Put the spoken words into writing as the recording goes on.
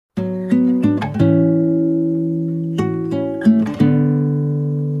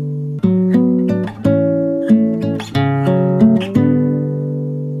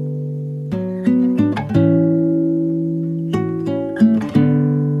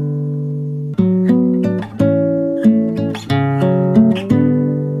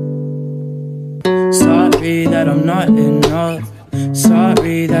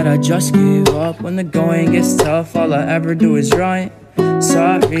just give up when the going gets tough. All I ever do is run.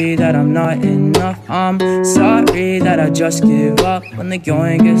 Sorry that I'm not enough. I'm sorry that I just give up when the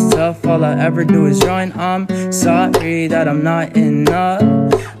going gets tough. All I ever do is run. I'm sorry that I'm not enough.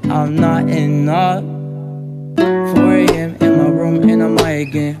 I'm not enough. 4 a.m. in my room and I'm high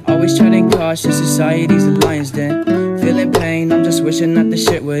again. Always treading cautious, society's a lion's den. Feeling pain, I'm just wishing that the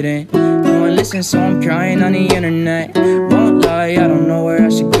shit would end. No one listens, so I'm crying on the internet. Won't lie, I don't know where I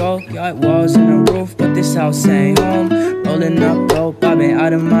should go. Got walls and a roof, but this house ain't home. Rolling up dope, I've been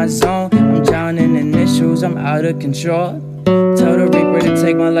out of my zone. I'm drowning in issues, I'm out of control. Tell the reaper to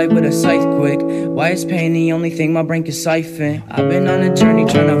take my life with a scythe quick. Why is pain the only thing my brain can siphon? I've been on a journey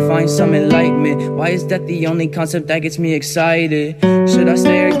trying to find some enlightenment. Why is that the only concept that gets me excited? Should I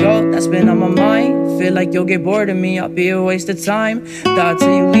stay or go? That's been on my mind. Feel like you'll get bored of me, I'll be a waste of time. Thoughts of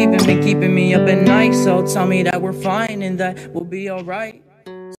you leaving me, keeping me up at night. So tell me that we're fine and that we'll be alright.